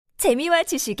재미와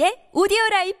지식의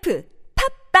오디오라이프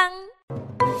팝빵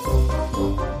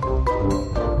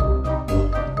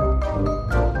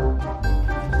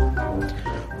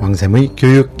왕샘의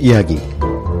교육 이야기.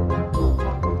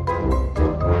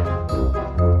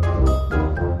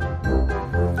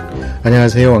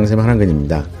 안녕하세요, 왕샘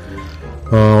한한근입니다.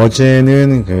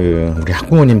 어제는 우리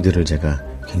학부모님들을 제가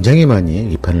굉장히 많이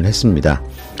비판을 했습니다.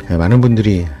 많은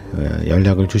분들이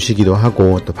연락을 주시기도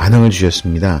하고 또 반응을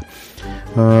주셨습니다.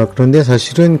 그런데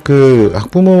사실은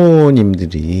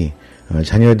학부모님들이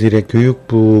자녀들의 교육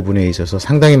부분에 있어서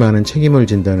상당히 많은 책임을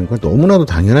진다는 건 너무나도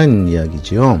당연한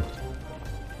이야기지요.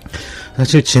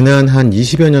 사실 지난 한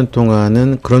 20여 년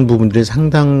동안은 그런 부분들이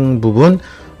상당 부분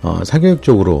사교육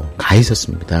쪽으로 가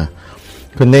있었습니다.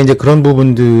 그런데 이제 그런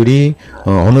부분들이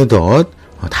어느덧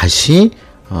다시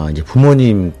이제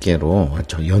부모님께로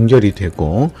연결이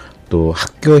되고 또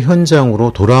학교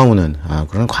현장으로 돌아오는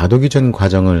그런 과도기적인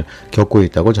과정을 겪고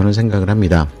있다고 저는 생각을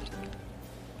합니다.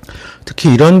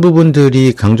 특히 이런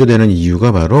부분들이 강조되는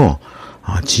이유가 바로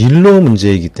진로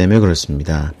문제이기 때문에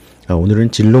그렇습니다.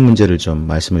 오늘은 진로 문제를 좀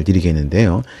말씀을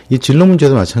드리겠는데요. 이 진로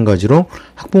문제도 마찬가지로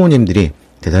학부모님들이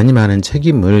대단히 많은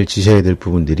책임을 지셔야 될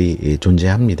부분들이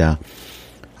존재합니다.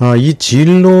 이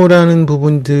진로라는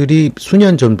부분들이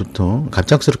수년 전부터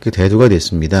갑작스럽게 대두가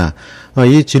됐습니다.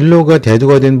 이 진로가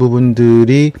대두가 된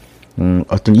부분들이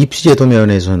어떤 입시제도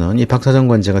면에서는 이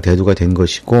박사정관제가 대두가 된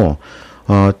것이고,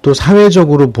 또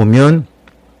사회적으로 보면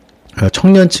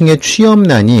청년층의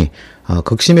취업난이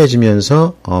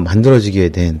극심해지면서 만들어지게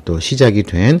된 또 시작이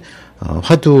된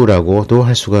화두라고도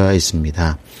할 수가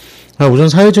있습니다. 우선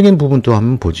사회적인 부분도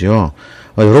한번 보죠.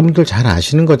 여러분들 잘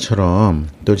아시는 것처럼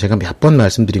또 제가 몇 번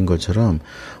말씀드린 것처럼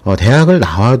대학을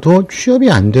나와도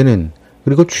취업이 안 되는,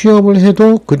 그리고 취업을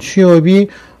해도 그 취업이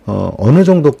어느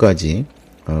정도까지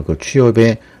그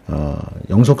취업의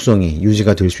영속성이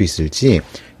유지가 될 수 있을지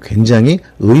굉장히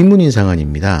의문인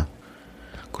상황입니다.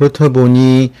 그렇다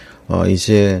보니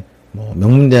이제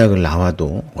명문대학을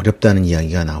나와도 어렵다는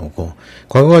이야기가 나오고,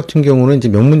 과거 같은 경우는 이제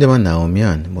명문대만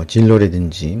나오면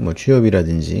진로라든지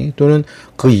취업이라든지 또는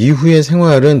그 이후의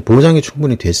생활은 보장이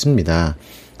충분히 됐습니다.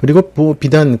 그리고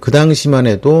비단 그 당시만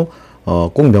해도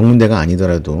꼭 명문대가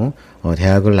아니더라도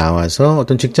대학을 나와서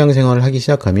어떤 직장 생활을 하기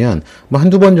시작하면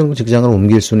한두 번 정도 직장을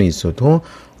옮길 수는 있어도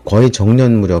거의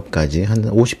정년 무렵까지 한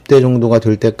 50대 정도가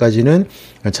될 때까지는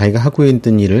자기가 하고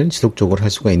있던 일을 지속적으로 할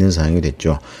수가 있는 상황이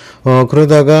됐죠.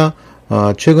 그러다가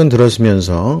최근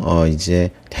들어서면서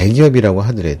이제 대기업이라고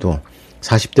하더라도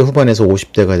 40대 후반에서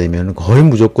 50대가 되면 거의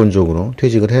무조건적으로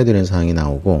퇴직을 해야 되는 상황이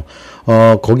나오고,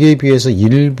 거기에 비해서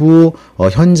일부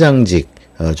현장직,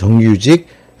 정규직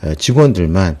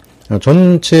직원들만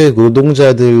전체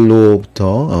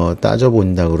노동자들로부터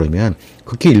따져본다 그러면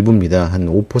극히 일부입니다. 한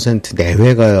 5%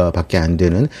 내외가 밖에 안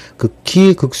되는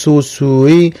극히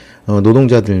극소수의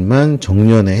노동자들만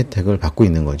정년의 혜택을 받고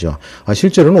있는 거죠.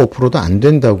 실제로는 5%도 안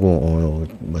된다고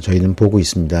저희는 보고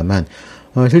있습니다만,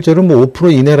 실제로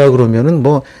 5% 이내라 그러면은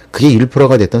그게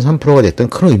 1%가 됐든 3%가 됐든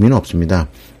큰 의미는 없습니다.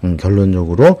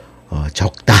 결론적으로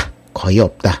적다, 거의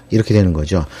없다, 이렇게 되는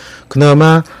거죠.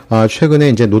 그나마 최근에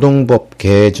이제 노동법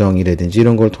개정이라든지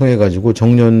이런 걸 통해 가지고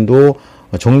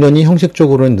정년이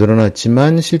형식적으로는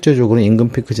늘어났지만 실제적으로는 임금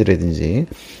피크제라든지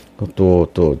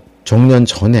또 정년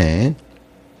전에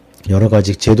여러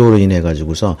가지 제도로 인해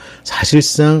가지고서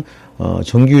사실상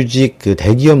정규직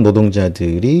대기업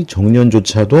노동자들이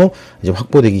정년조차도 이제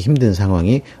확보되기 힘든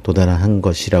상황이 도달한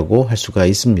것이라고 할 수가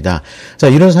있습니다. 자,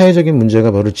 이런 사회적인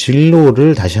문제가 바로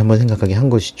진로를 다시 한번 생각하게 한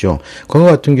것이죠. 과거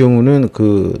같은 경우는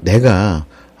내가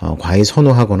과히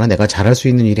선호하거나 내가 잘할 수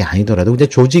있는 일이 아니더라도 이제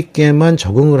조직계만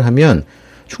적응을 하면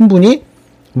충분히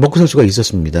먹고 살 수가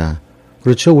있었습니다.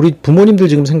 그렇죠. 우리 부모님들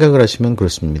지금 생각을 하시면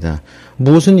그렇습니다.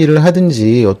 무슨 일을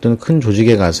하든지 어떤 큰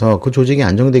조직에 가서 그 조직이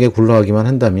안정되게 굴러가기만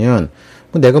한다면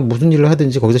내가 무슨 일을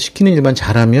하든지 거기서 시키는 일만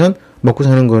잘하면 먹고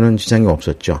사는 거는 지장이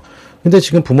없었죠. 근데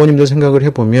지금 부모님들 생각을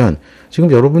해보면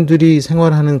지금 여러분들이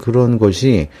생활하는 그런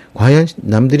것이 과연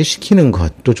남들이 시키는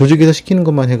것, 또 조직에서 시키는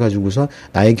것만 해가지고서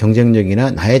나의 경쟁력이나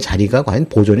나의 자리가 과연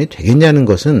보존이 되겠냐는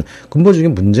것은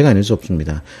근본적인 문제가 아닐 수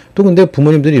없습니다. 또 근데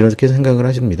부모님들이 이렇게 생각을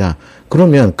하십니다.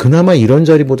 그러면 그나마 이런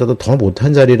자리보다도 더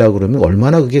못한 자리라 그러면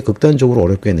얼마나 그게 극단적으로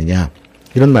어렵겠느냐,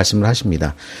 이런 말씀을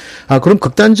하십니다. 그럼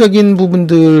극단적인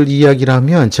부분들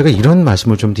이야기라면 제가 이런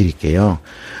말씀을 좀 드릴게요.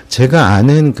 제가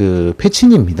아는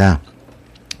패친입니다.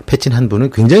 패친 한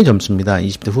분은 굉장히 젊습니다.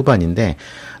 20대 후반인데,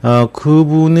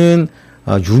 그분은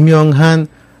유명한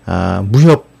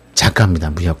무협 작가입니다.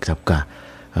 무협 작가.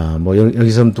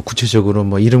 여기서 또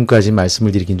구체적으로 이름까지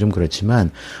말씀을 드리긴 좀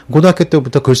그렇지만, 고등학교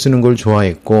때부터 글 쓰는 걸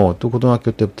좋아했고, 또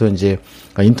고등학교 때부터 이제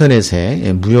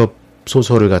인터넷에 무협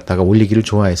웹소설을 갖다가 올리기를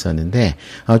좋아했었는데,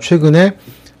 최근에,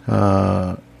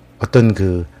 어떤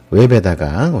그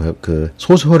웹에다가, 그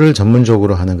소설을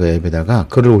전문적으로 하는 그 웹에다가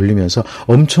글을 올리면서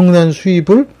엄청난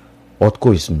수입을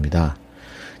얻고 있습니다.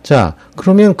 자,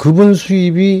 그러면 그분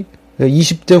수입이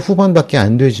 20대 후반밖에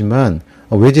안 되지만,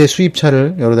 외제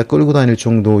수입차를 여러 대 끌고 다닐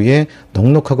정도의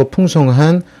넉넉하고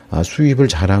풍성한 수입을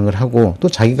자랑을 하고 또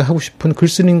자기가 하고 싶은 글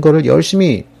쓰는 거를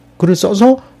열심히 글을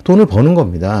써서 돈을 버는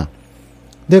겁니다.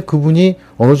 근데 그분이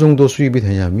어느 정도 수입이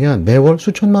되냐면 매월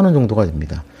수천만 원 정도가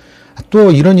됩니다.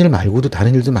 또 이런 일 말고도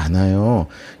다른 일도 많아요.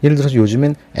 예를 들어서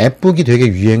요즘엔 앱북이 되게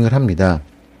유행을 합니다.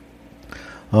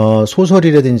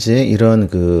 소설이라든지 이런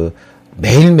그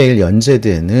매일매일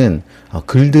연재되는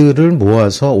글들을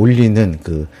모아서 올리는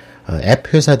그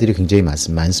앱 회사들이 굉장히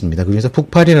많습니다. 그중에서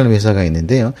북팔이라는 회사가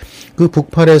있는데요. 그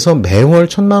북팔에서 매월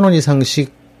 1,000만 원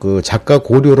이상씩 그 작가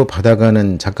고료로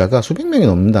받아가는 작가가 수백 명이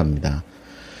넘는답니다.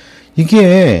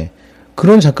 이게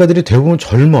그런 작가들이 대부분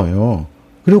젊어요.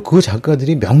 그리고 그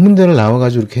작가들이 명문대를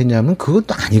나와가지고 이렇게 했냐면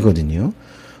그것도 아니거든요.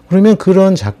 그러면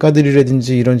그런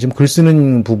작가들이라든지 이런 지금 글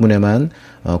쓰는 부분에만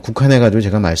국한해가지고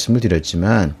제가 말씀을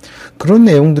드렸지만 그런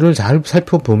내용들을 잘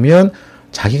살펴보면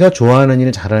자기가 좋아하는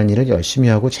일을 잘하는 일을 열심히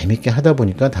하고 재밌게 하다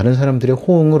보니까 다른 사람들의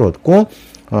호응을 얻고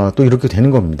또 이렇게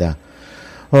되는 겁니다.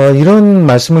 이런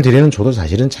말씀을 드리는 저도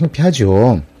사실은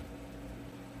창피하죠.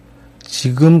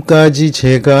 지금까지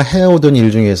제가 해오던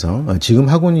일 중에서 지금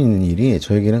하고 있는 일이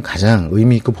저에게는 가장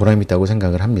의미 있고 보람 있다고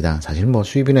생각을 합니다. 사실 뭐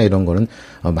수입이나 이런 거는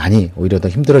많이 오히려 더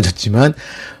힘들어졌지만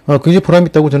굉장히 보람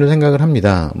있다고 저는 생각을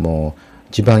합니다. 뭐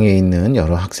지방에 있는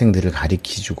여러 학생들을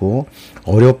가르치고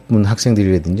어려운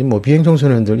학생들이라든지 뭐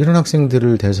비행청소년들 이런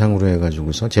학생들을 대상으로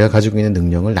해가지고서 제가 가지고 있는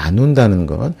능력을 나눈다는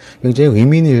건 굉장히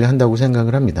의미 있는 일을 한다고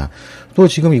생각을 합니다. 또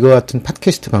지금 이거 같은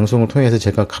팟캐스트 방송을 통해서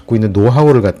제가 갖고 있는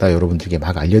노하우를 갖다 여러분들께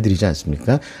막 알려드리지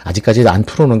않습니까? 아직까지 안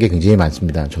풀어놓은 게 굉장히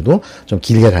많습니다. 저도 좀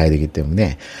길게 가야 되기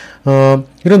때문에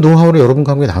이런 노하우를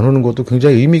여러분과 함께 나누는 것도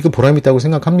굉장히 의미 있고 보람 있다고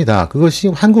생각합니다. 그것이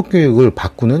한국 교육을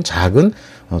바꾸는 작은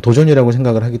도전이라고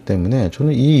생각을 하기 때문에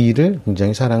저는 이 일을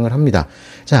굉장히 사랑을 합니다.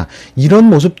 자, 이런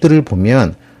모습들을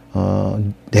보면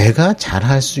내가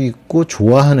잘할 수 있고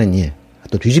좋아하는 일,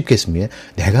 또 뒤집겠습니다.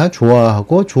 내가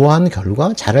좋아하고 좋아하는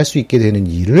결과 잘할 수 있게 되는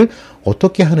일을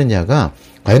어떻게 하느냐가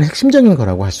과연 핵심적인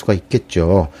거라고 할 수가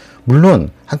있겠죠. 물론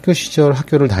학교 시절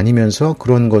학교를 다니면서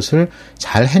그런 것을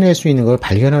잘 해낼 수 있는 걸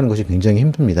발견하는 것이 굉장히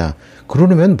힘듭니다.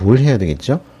 그러려면 뭘 해야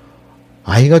되겠죠?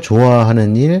 아이가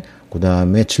좋아하는 일, 그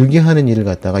다음에 즐겨하는 일을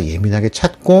갖다가 예민하게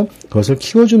찾고 그것을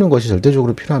키워주는 것이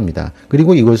절대적으로 필요합니다.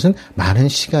 그리고 이것은 많은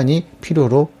시간이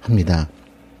필요로 합니다.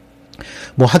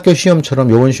 뭐 학교 시험처럼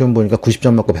요번 시험 보니까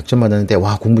 90점 맞고 100점 맞았는데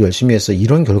와 공부 열심히 했어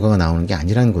이런 결과가 나오는 게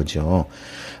아니라는 거죠.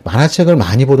 만화책을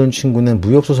많이 보던 친구는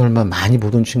무협소설만 많이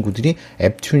보던 친구들이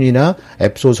앱툰이나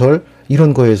앱소설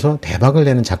이런 거에서 대박을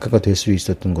내는 작가가 될 수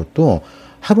있었던 것도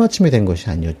하루아침에 된 것이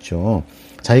아니었죠.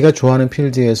 자기가 좋아하는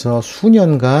필드에서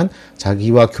수년간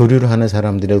자기와 교류를 하는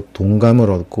사람들의 동감을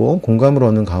얻고 공감을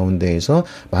얻는 가운데에서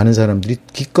많은 사람들이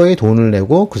기꺼이 돈을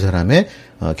내고 그 사람의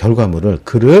결과물을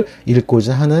글을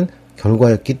읽고자 하는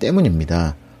결과였기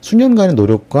때문입니다. 수년간의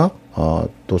노력과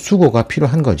또 수고가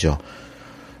필요한 거죠.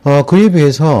 그에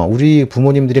비해서 우리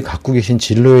부모님들이 갖고 계신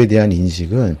진로에 대한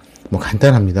인식은 뭐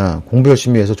간단합니다. 공부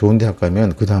열심히 해서 좋은 대학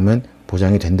가면 그 다음은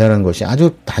보장이 된다는 것이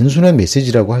아주 단순한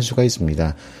메시지라고 할 수가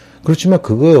있습니다. 그렇지만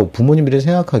그거 부모님들이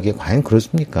생각하기에 과연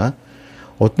그렇습니까?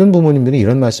 어떤 부모님들이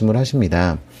이런 말씀을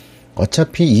하십니다.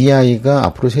 어차피 이 아이가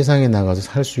앞으로 세상에 나가서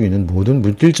살 수 있는 모든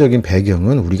물질적인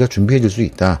배경은 우리가 준비해 줄 수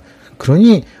있다.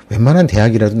 그러니 웬만한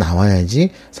대학이라도 나와야지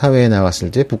사회에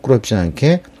나갔을 때 부끄럽지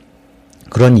않게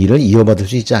그런 일을 이어받을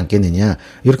수 있지 않겠느냐.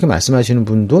 이렇게 말씀하시는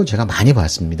분도 제가 많이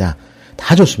봤습니다.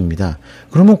 다 좋습니다.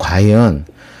 그러면 과연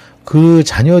그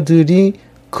자녀들이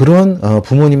그런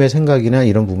부모님의 생각이나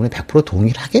이런 부분에 100%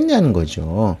 동의를 하겠냐는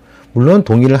거죠. 물론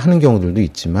동의를 하는 경우들도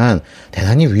있지만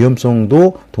대단히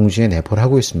위험성도 동시에 내포를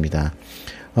하고 있습니다.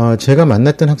 제가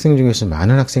만났던 학생 중에서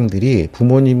많은 학생들이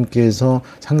부모님께서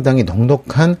상당히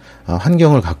넉넉한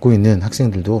환경을 갖고 있는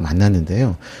학생들도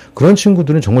만났는데요. 그런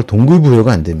친구들은 정말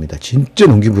동기부여가 안 됩니다. 진짜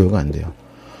동기부여가 안 돼요.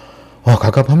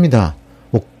 갑갑합니다.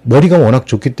 머리가 워낙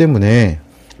좋기 때문에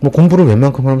공부를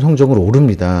웬만큼 하면 성적을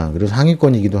오릅니다. 그래서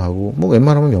상위권이기도 하고,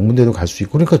 웬만하면 명문대도 갈 수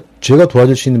있고, 그러니까 제가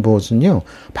도와줄 수 있는 것은요,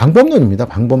 방법론입니다,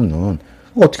 방법론.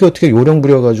 어떻게 요령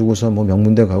부려가지고서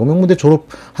명문대 가고, 명문대 졸업,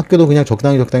 학교도 그냥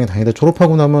적당히 다니다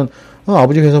졸업하고 나면,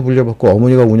 아버지 회사 물려받고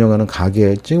어머니가 운영하는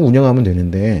가게, 지금 운영하면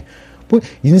되는데,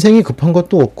 인생이 급한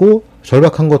것도 없고,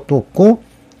 절박한 것도 없고,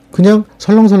 그냥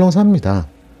설렁설렁 삽니다.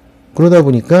 그러다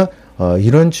보니까,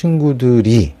 이런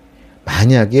친구들이,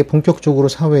 만약에 본격적으로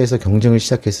사회에서 경쟁을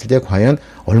시작했을 때 과연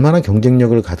얼마나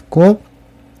경쟁력을 갖고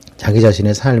자기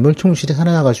자신의 삶을 충실히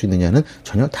살아나갈 수 있느냐는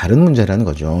전혀 다른 문제라는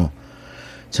거죠.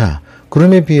 자,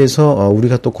 그럼에 비해서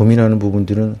우리가 또 고민하는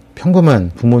부분들은 평범한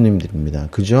부모님들입니다.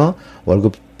 그저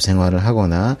월급 생활을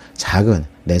하거나 작은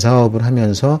내 사업을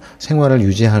하면서 생활을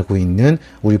유지하고 있는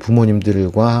우리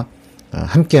부모님들과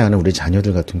함께하는 우리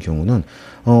자녀들 같은 경우는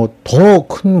더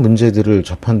큰 문제들을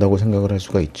접한다고 생각을 할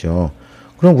수가 있죠.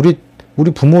 그럼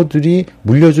우리 부모들이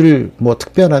물려줄 뭐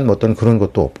특별한 어떤 그런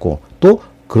것도 없고 또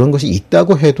그런 것이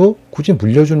있다고 해도 굳이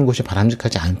물려주는 것이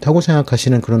바람직하지 않다고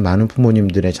생각하시는 그런 많은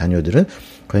부모님들의 자녀들은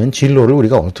과연 진로를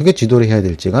우리가 어떻게 지도를 해야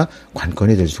될지가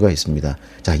관건이 될 수가 있습니다.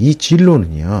 자, 이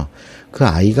진로는요, 그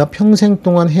아이가 평생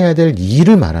동안 해야 될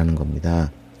일을 말하는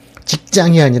겁니다.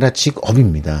 직장이 아니라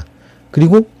직업입니다.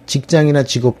 그리고 직장이나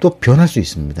직업도 변할 수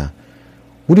있습니다.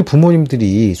 우리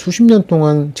부모님들이 수십 년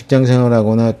동안 직장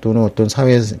생활하거나 또는 어떤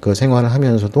사회 그 생활을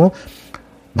하면서도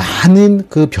많은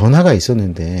그 변화가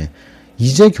있었는데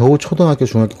이제 겨우 초등학교,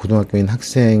 중학교, 고등학교인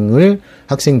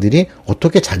학생들이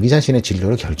어떻게 자기 자신의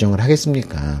진로를 결정을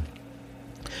하겠습니까?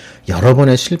 여러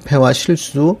번의 실패와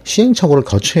실수, 시행착오를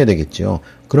거쳐야 되겠죠.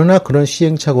 그러나 그런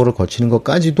시행착오를 거치는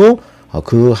것까지도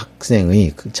그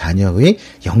학생의, 그 자녀의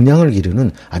역량을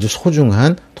기르는 아주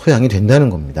소중한 토양이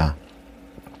된다는 겁니다.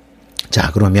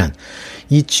 자, 그러면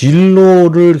이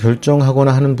진로를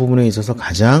결정하거나 하는 부분에 있어서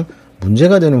가장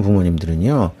문제가 되는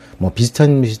부모님들은요, 뭐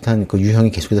비슷한 그 유형이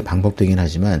계속해서 반복되긴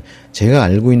하지만 제가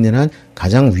알고 있는 한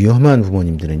가장 위험한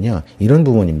부모님들은요, 이런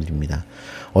부모님들입니다.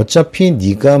 어차피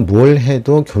네가 뭘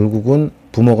해도 결국은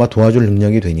부모가 도와줄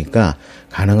능력이 되니까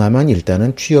가능하면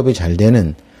일단은 취업이 잘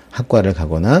되는 학과를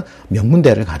가거나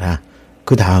명문대를 가라.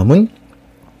 그 다음은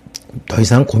더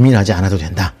이상 고민하지 않아도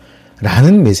된다.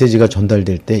 라는 메시지가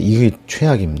전달될 때 이게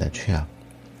최악입니다. 최악.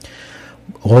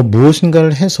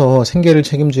 무엇인가를 해서 생계를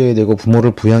책임져야 되고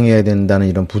부모를 부양해야 된다는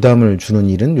이런 부담을 주는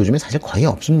일은 요즘에 사실 거의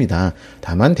없습니다.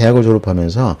 다만 대학을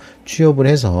졸업하면서 취업을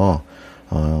해서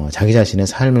자기 자신의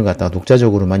삶을 갖다가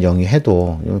독자적으로만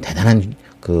영위해도 대단한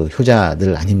그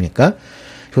효자들 아닙니까?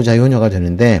 효자 효녀가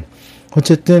되는데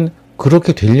어쨌든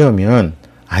그렇게 되려면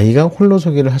아이가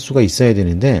홀로서기를 할 수가 있어야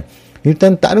되는데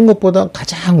일단 다른 것보다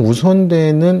가장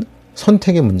우선되는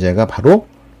선택의 문제가 바로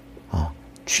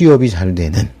취업이 잘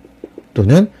되는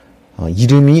또는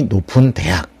이름이 높은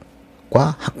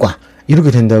대학과 학과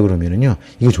이렇게 된다 그러면은요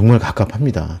이거 정말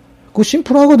갑갑합니다. 그거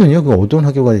심플하거든요. 그 어떤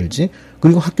학교가 될지.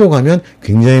 그리고 학교 가면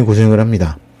굉장히 고생을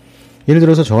합니다. 예를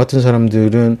들어서 저 같은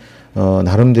사람들은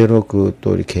나름대로 그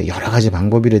또 이렇게 여러 가지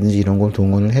방법이라든지 이런 걸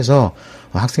동원을 해서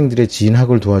학생들의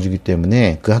진학을 도와주기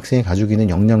때문에 그 학생이 가지고 있는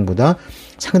역량보다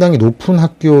상당히 높은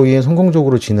학교에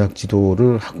성공적으로 진학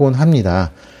지도를 하곤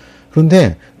합니다.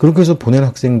 그런데 그렇게 해서 보낸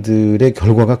학생들의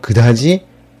결과가 그다지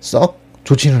썩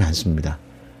좋지는 않습니다.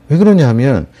 왜 그러냐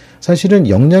하면 사실은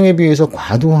역량에 비해서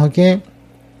과도하게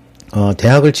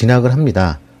대학을 진학을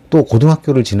합니다. 또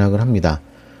고등학교를 진학을 합니다.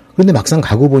 그런데 막상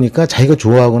가고 보니까 자기가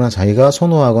좋아하거나 자기가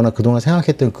선호하거나 그동안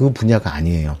생각했던 그 분야가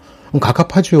아니에요. 그럼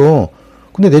갑갑하죠.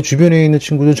 근데 내 주변에 있는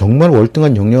친구들 정말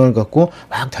월등한 역량을 갖고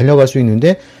막 달려갈 수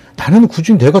있는데 나는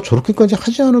굳이 내가 저렇게까지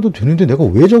하지 않아도 되는데 내가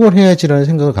왜 저걸 해야지라는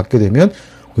생각을 갖게 되면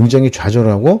굉장히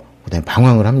좌절하고 그다음에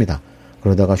방황을 합니다.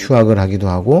 그러다가 휴학을 하기도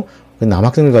하고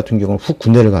남학생들 같은 경우는 훅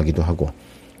군대를 가기도 하고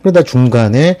그러다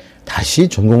중간에 다시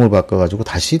전공을 바꿔가지고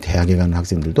다시 대학에 가는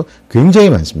학생들도 굉장히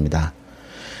많습니다.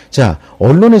 자,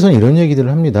 언론에서는 이런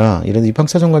얘기들을 합니다. 이런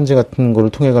입학사정관제 같은 거를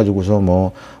통해가지고서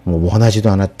뭐 원하지도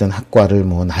않았던 학과를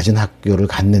낮은 학교를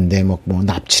갔는데 뭐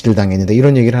납치를 당했는데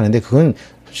이런 얘기를 하는데 그건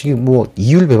솔직히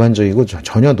이율배반적이고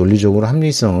전혀 논리적으로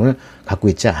합리성을 갖고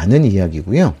있지 않은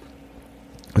이야기고요.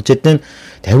 어쨌든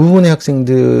대부분의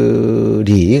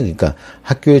학생들이 그러니까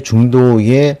학교의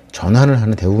중도에 전환을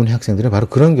하는 대부분의 학생들은 바로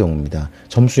그런 경우입니다.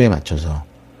 점수에 맞춰서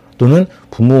또는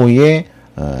부모의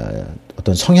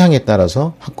어떤 성향에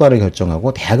따라서 학과를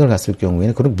결정하고 대학을 갔을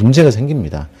경우에는 그런 문제가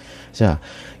생깁니다. 자,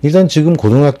 일단 지금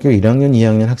고등학교 1학년,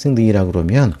 2학년 학생들이라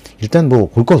그러면 일단 볼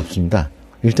것 없습니다.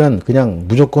 일단 그냥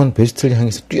무조건 베스트를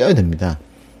향해서 뛰어야 됩니다.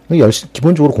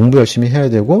 기본적으로 공부 열심히 해야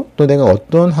되고 또 내가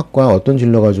어떤 학과 어떤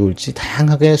진로가 좋을지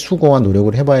다양하게 수고와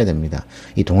노력을 해봐야 됩니다.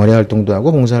 이 동아리 활동도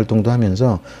하고 봉사활동도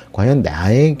하면서 과연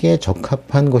나에게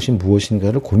적합한 것이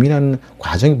무엇인가를 고민하는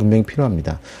과정이 분명히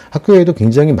필요합니다. 학교에도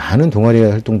굉장히 많은 동아리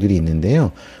활동들이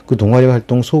있는데요. 그 동아리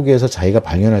활동 속에서 자기가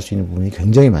발견할 수 있는 부분이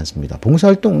굉장히 많습니다.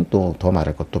 봉사활동은 또 더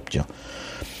말할 것도 없죠.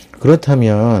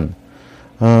 그렇다면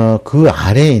그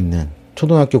아래에 있는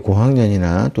초등학교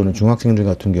고학년이나 또는 중학생들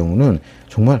같은 경우는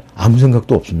정말 아무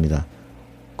생각도 없습니다.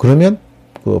 그러면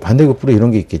그 반대급부로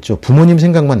이런 게 있겠죠. 부모님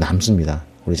생각만 남습니다.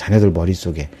 우리 자녀들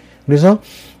머릿속에. 그래서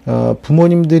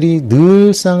부모님들이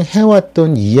늘상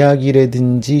해왔던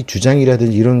이야기라든지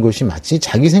주장이라든지 이런 것이 마치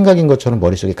자기 생각인 것처럼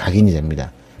머릿속에 각인이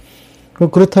됩니다.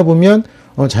 그렇다 보면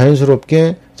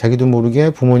자연스럽게 자기도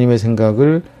모르게 부모님의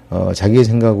생각을 자기의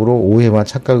생각으로 오해와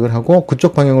착각을 하고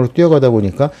그쪽 방향으로 뛰어가다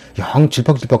보니까 영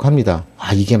질퍽질퍽합니다.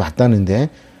 아, 이게 맞다는데.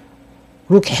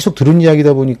 그리고 계속 들은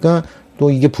이야기다 보니까 또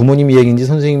이게 부모님 얘기인지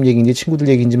선생님 얘기인지 친구들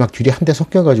얘기인지 막 둘이 한데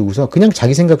섞여가지고서 그냥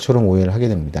자기 생각처럼 오해를 하게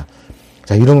됩니다.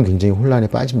 자, 이러면 굉장히 혼란에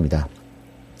빠집니다.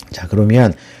 자,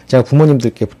 그러면 제가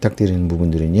부모님들께 부탁드리는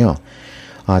부분들은요.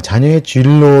 자녀의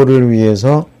진로를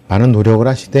위해서 많은 노력을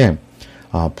하시되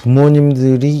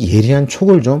부모님들이 예리한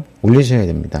촉을 좀 올리셔야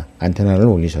됩니다. 안테나를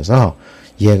올리셔서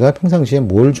얘가 평상시에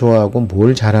뭘 좋아하고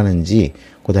뭘 잘하는지,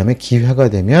 그 다음에 기회가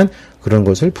되면 그런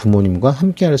것을 부모님과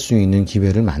함께 할 수 있는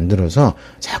기회를 만들어서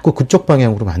자꾸 그쪽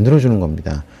방향으로 만들어주는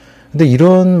겁니다. 근데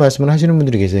이런 말씀을 하시는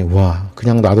분들이 계세요. 와,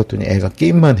 그냥 놔뒀더니 애가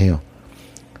게임만 해요.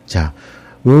 자,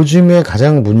 요즘에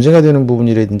가장 문제가 되는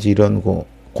부분이라든지 이런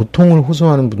고통을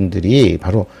호소하는 분들이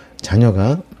바로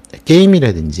자녀가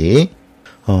게임이라든지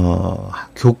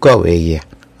교과 외에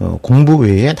공부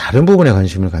외에 다른 부분에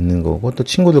관심을 갖는 거고 또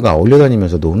친구들과 어울려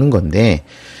다니면서 노는 건데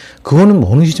그거는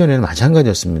어느 시절에는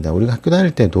마찬가지였습니다. 우리가 학교 다닐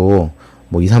때도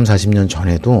 2, 3, 40년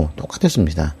전에도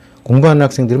똑같았습니다. 공부하는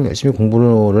학생들은 열심히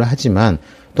공부를 하지만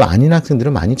또 아닌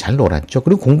학생들은 많이 잘 놀았죠.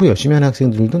 그리고 공부 열심히 하는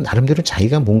학생들도 나름대로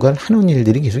자기가 뭔가를 하는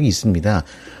일들이 계속 있습니다.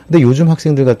 근데 요즘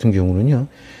학생들 같은 경우는요.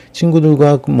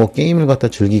 친구들과 게임을 갖다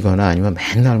즐기거나 아니면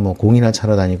맨날 공이나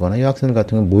차러 다니거나 이 학생들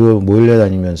같은 경우는 모여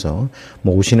다니면서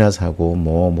옷이나 사고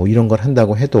이런 걸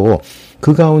한다고 해도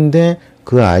그 가운데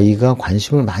그 아이가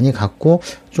관심을 많이 갖고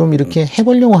좀 이렇게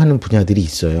해보려고 하는 분야들이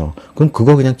있어요. 그럼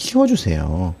그거 그냥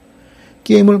키워주세요.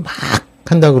 게임을 막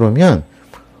한다 그러면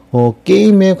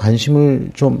게임에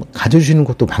관심을 좀 가져주시는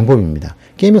것도 방법입니다.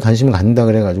 게임에 관심을 갖는다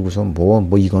그래가지고서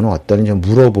이거는 어떠는지 좀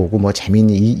물어보고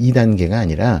재미있는 이 단계가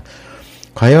아니라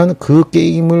과연 그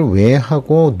게임을 왜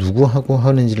하고 누구 하고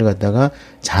하는지를 갖다가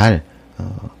잘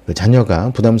그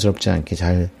자녀가 부담스럽지 않게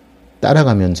잘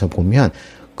따라가면서 보면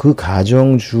그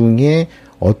과정 중에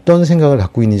어떤 생각을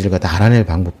갖고 있는지를 갖다 알아낼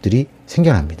방법들이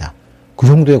생겨납니다. 그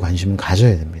정도의 관심은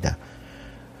가져야 됩니다.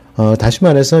 다시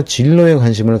말해서 진로에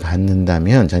관심을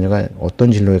갖는다면 자녀가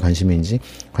어떤 진로에 관심인지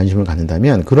관심을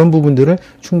갖는다면 그런 부분들을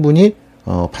충분히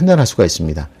판단할 수가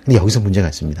있습니다. 근데 여기서 문제가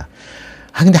있습니다.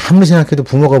 근데 아무리 생각해도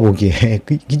부모가 보기에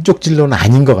이쪽 진로는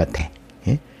아닌 것 같아.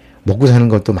 예? 먹고 사는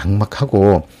것도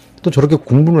막막하고 또 저렇게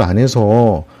공부를 안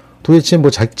해서 도대체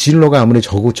자기 진로가 아무리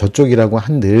저쪽이라고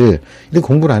한들 근데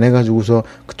공부를 안 해가지고서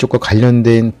그쪽과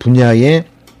관련된 분야의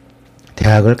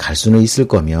대학을 갈 수는 있을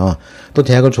거며 또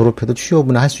대학을 졸업해도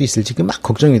취업은 할 수 있을지 막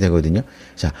걱정이 되거든요.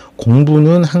 자,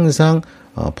 공부는 항상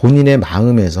본인의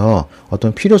마음에서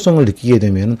어떤 필요성을 느끼게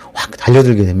되면 확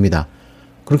달려들게 됩니다.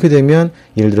 그렇게 되면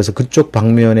예를 들어서 그쪽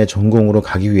방면의 전공으로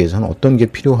가기 위해서는 어떤 게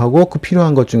필요하고 그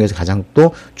필요한 것 중에서 가장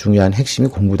또 중요한 핵심이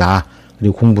공부다.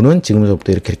 그리고 공부는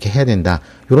지금서부터 이렇게 해야 된다.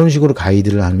 이런 식으로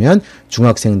가이드를 하면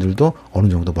중학생들도 어느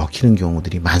정도 먹히는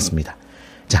경우들이 많습니다.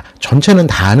 자, 전체는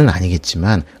다는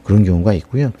아니겠지만 그런 경우가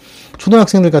있고요.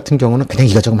 초등학생들 같은 경우는 그냥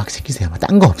이것저것 막 시키세요.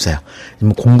 딴 거 없어요.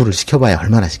 공부를 시켜봐야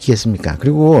얼마나 시키겠습니까?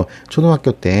 그리고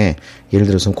초등학교 때 예를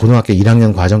들어서 고등학교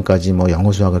 1학년 과정까지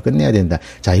영어 수학을 끝내야 된다.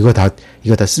 자, 이거 다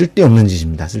쓸데없는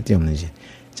짓입니다. 쓸데없는 짓.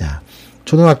 자,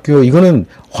 초등학교 이거는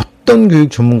어떤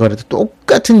교육 전문가라도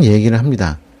똑같은 얘기를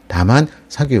합니다. 다만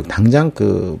사교육 당장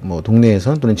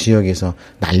동네에서 또는 지역에서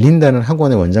날린다는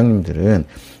학원의 원장님들은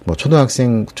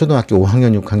초등학교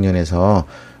 5학년 6학년에서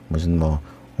무슨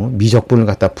미적분을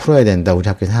갖다 풀어야 된다. 우리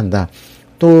학교에서 한다.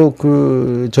 또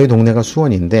저희 동네가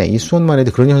수원인데 이 수원만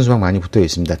해도 그런 현수막 많이 붙어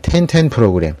있습니다. 10-10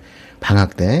 프로그램.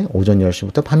 방학 때 오전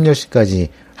 10시부터 밤 10시까지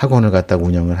학원을 갖다가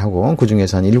운영을 하고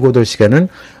그중에서 한 7, 8시간은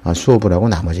수업을 하고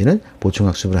나머지는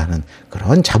보충학습을 하는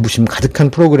그런 자부심 가득한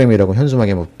프로그램이라고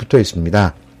현수막에 붙어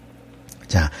있습니다.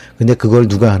 자, 근데 그걸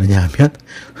누가 하느냐 하면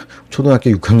초등학교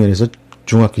 6학년에서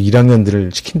중학교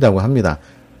 1학년들을 시킨다고 합니다.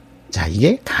 자,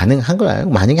 이게 가능한 거예요.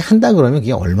 만약에 한다 그러면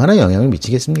그게 얼마나 영향을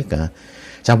미치겠습니까?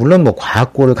 자, 물론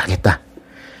과학고를 가겠다.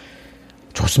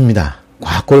 좋습니다.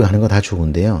 과학고를 가는 거 다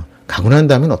좋은데요. 가고 난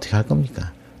다음엔 어떻게 할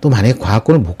겁니까? 또 만약에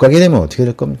과학고를 못 가게 되면 어떻게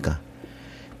될 겁니까?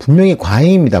 분명히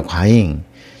과잉입니다. 과잉.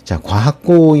 자,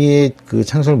 과학고의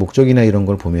창설 목적이나 이런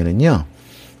걸 보면은요.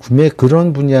 분명히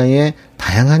그런 분야에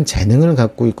다양한 재능을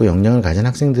갖고 있고 역량을 가진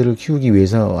학생들을 키우기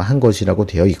위해서 한 것이라고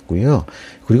되어 있고요.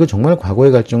 그리고 정말 과거에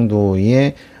갈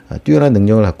정도의 뛰어난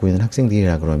능력을 갖고 있는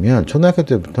학생들이라 그러면 초등학교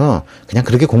때부터 그냥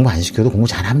그렇게 공부 안 시켜도 공부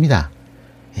잘합니다.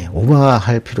 예,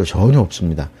 오버할 필요 전혀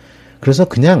없습니다. 그래서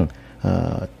그냥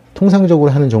통상적으로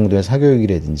하는 정도의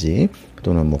사교육이라든지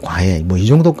또는 과외 이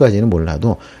정도까지는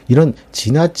몰라도 이런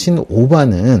지나친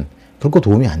오버는 결코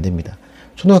도움이 안 됩니다.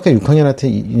 초등학교 6학년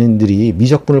학생들이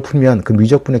미적분을 풀면 그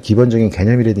미적분의 기본적인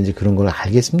개념이라든지 그런 걸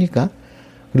알겠습니까?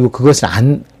 그리고 그것을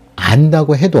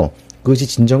안다고 해도 그것이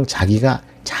진정 자기가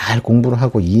잘 공부를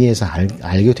하고 이해해서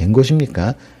알게 된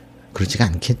것입니까? 그렇지가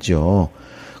않겠죠.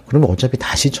 그러면 어차피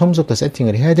다시 처음부터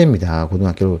세팅을 해야 됩니다.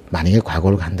 고등학교로 만약에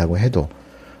과거를 간다고 해도.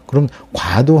 그럼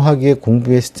과도하게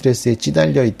공부의 스트레스에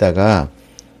찌달려 있다가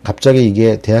갑자기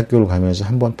이게 대학교를 가면서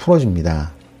한번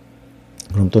풀어집니다.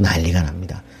 그럼 또 난리가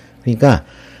납니다. 그러니까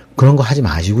그런 거 하지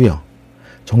마시고요.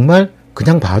 정말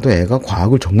그냥 봐도 애가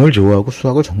과학을 정말 좋아하고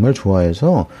수학을 정말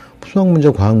좋아해서 수학 문제,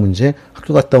 과학 문제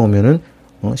학교 갔다 오면은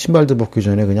신발도 벗기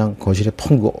전에 그냥 거실에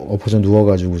펑 엎어져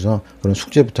누워가지고서 그런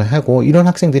숙제부터 하고 이런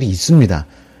학생들이 있습니다.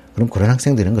 그럼 그런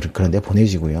학생들은 그런 데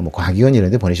보내시고요. 뭐 과기원 이런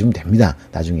데 보내시면 됩니다.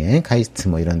 나중에 카이스트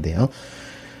뭐 이런 데요.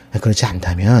 그렇지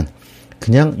않다면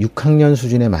그냥 6학년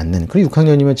수준에 맞는, 그리고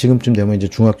 6학년이면 지금쯤 되면 이제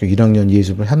중학교 1학년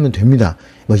예습을 하면 됩니다.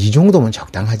 뭐 이 정도면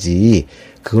적당하지.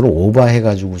 그걸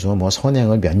오버해가지고서 뭐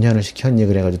선행을 몇 년을 시켰니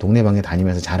그래가지고 동네방에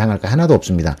다니면서 자랑할 거 하나도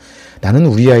없습니다. 나는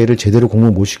우리 아이를 제대로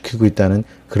공부 못 시키고 있다는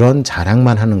그런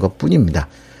자랑만 하는 것 뿐입니다.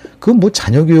 그건 뭐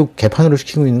자녀교육 개판으로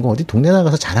시키고 있는 거 어디 동네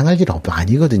나가서 자랑할 일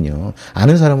아니거든요.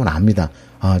 아는 사람은 압니다.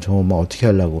 아, 저 뭐 어떻게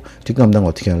하려고, 뒷감당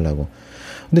어떻게 하려고.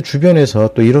 근데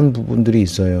주변에서 또 이런 부분들이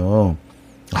있어요.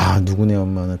 아, 누구네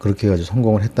엄마는 그렇게 해가지고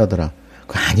성공을 했다더라.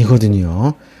 그거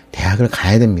아니거든요. 대학을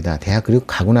가야 됩니다. 대학 그리고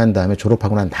가고 난 다음에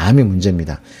졸업하고 난 다음에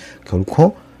문제입니다.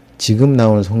 결코 지금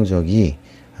나오는 성적이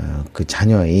그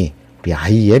자녀의 우리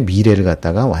아이의 미래를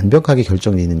갖다가 완벽하게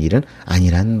결정짓는 일은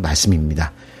아니란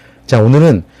말씀입니다. 자,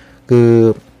 오늘은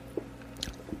그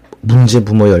문제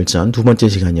부모 열전 두 번째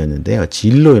시간이었는데요.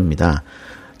 진로입니다.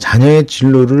 자녀의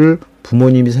진로를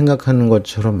부모님이 생각하는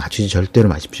것처럼 맞추지 절대로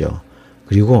마십시오.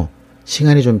 그리고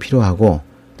시간이 좀 필요하고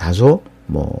다소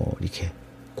뭐 이렇게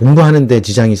공부하는데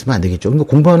지장이 있으면 안 되겠죠. 근데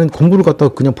공부를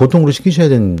갖다가 그냥 보통으로 시키셔야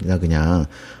된다. 그냥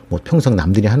뭐 평생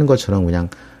남들이 하는 것처럼 그냥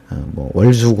뭐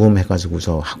월수금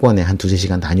해가지고서 학원에 한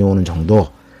 2-3시간 다녀오는 정도.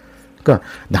 그러니까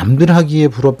남들 하기에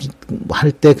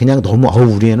부럽할 때 그냥 너무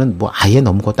우리 애는 뭐 아예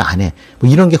너무 것도 안 해. 뭐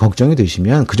이런 게 걱정이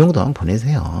되시면 그 정도만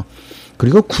보내세요.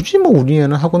 그리고 굳이 뭐 우리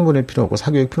애는 학원 보낼 필요 없고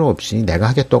사교육 필요 없이 내가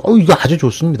하겠다고 이거 아주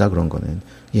좋습니다. 그런 거는.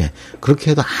 예.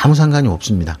 그렇게 해도 아무 상관이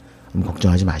없습니다.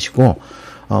 걱정하지 마시고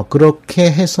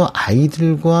그렇게 해서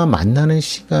아이들과 만나는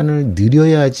시간을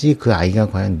늘려야지 그 아이가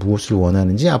과연 무엇을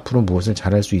원하는지 앞으로 무엇을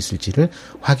잘할 수 있을지를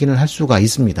확인을 할 수가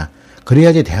있습니다.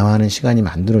 그래야지 대화하는 시간이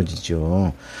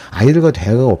만들어지죠. 아이들과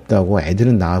대화가 없다고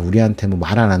애들은 우리한테 뭐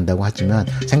말 안 한다고 하지만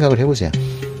생각을 해보세요.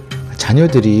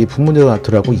 자녀들이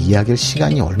부모들하고 이야기할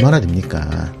시간이 얼마나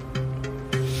됩니까?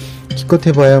 기껏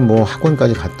해봐야 뭐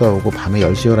학원까지 갔다 오고 밤에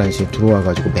 10시, 11시에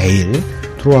들어와가지고 매일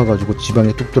들어와가지고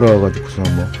지방에 뚝 들어와가지고서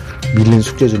뭐 밀린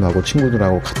숙제 좀 하고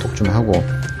친구들하고 카톡 좀 하고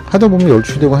하다 보면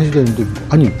 12시 되고 1시 되는데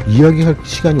아니 이야기할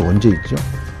시간이 언제 있죠?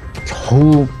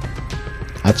 겨우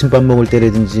아침밥 먹을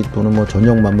때라든지 또는 뭐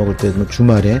저녁밥 먹을 때 뭐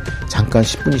주말에 잠깐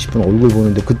 10분, 20분 얼굴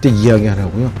보는데 그때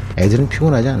이야기하라고요? 애들은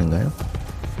피곤하지 않은가요?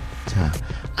 자,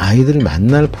 아이들을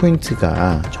만날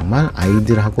포인트가 정말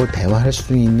아이들하고 대화할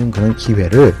수 있는 그런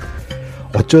기회를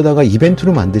어쩌다가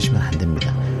이벤트로 만드시면 안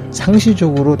됩니다.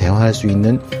 상시적으로 대화할 수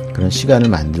있는 그런 시간을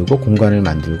만들고 공간을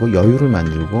만들고 여유를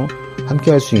만들고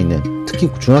함께 할 수 있는, 특히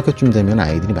중학교쯤 되면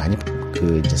아이들이 많이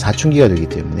이제 사춘기가 되기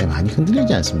때문에 많이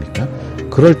흔들리지 않습니까?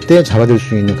 그럴 때 잡아들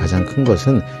수 있는 가장 큰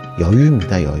것은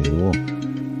여유입니다. 여유.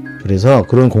 그래서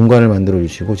그런 공간을 만들어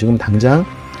주시고 지금 당장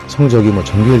성적이 뭐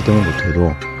전교 1등을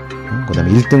못해도 그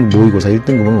다음에 1등 모의고사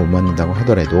 1등급을 못 맞는다고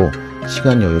하더라도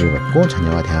시간 여유를 갖고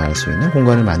자녀와 대화할 수 있는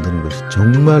공간을 만드는 것이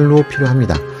정말로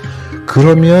필요합니다.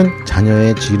 그러면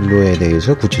자녀의 진로에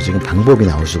대해서 구체적인 방법이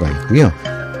나올 수가 있고요.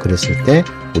 그랬을 때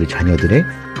우리 자녀들의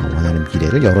원하는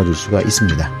미래를 열어줄 수가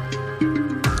있습니다.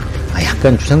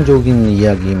 약간 주상적인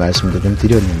이야기 말씀도 좀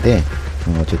드렸는데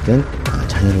어쨌든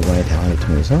자녀들과의 대화를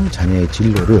통해서 자녀의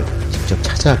진로를 직접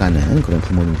찾아가는 그런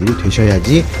부모님들이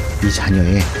되셔야지 이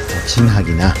자녀의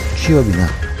진학이나 취업이나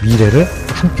미래를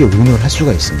함께 응원할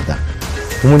수가 있습니다.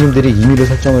 부모님들이 임의로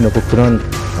설정해 놓고 그런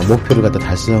목표를 갖다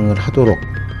달성을 하도록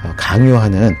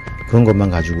강요하는 그런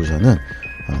것만 가지고서는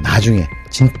나중에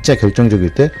진짜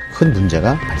결정적일 때 큰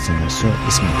문제가 발생할 수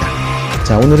있습니다.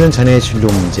 자, 오늘은 자녀의 진로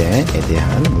문제에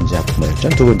대한 문제학부모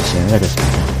열전 두 번째 시간을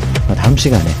가졌습니다. 다음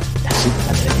시간에 다시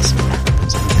만나뵙겠습니다.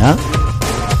 감사합니다.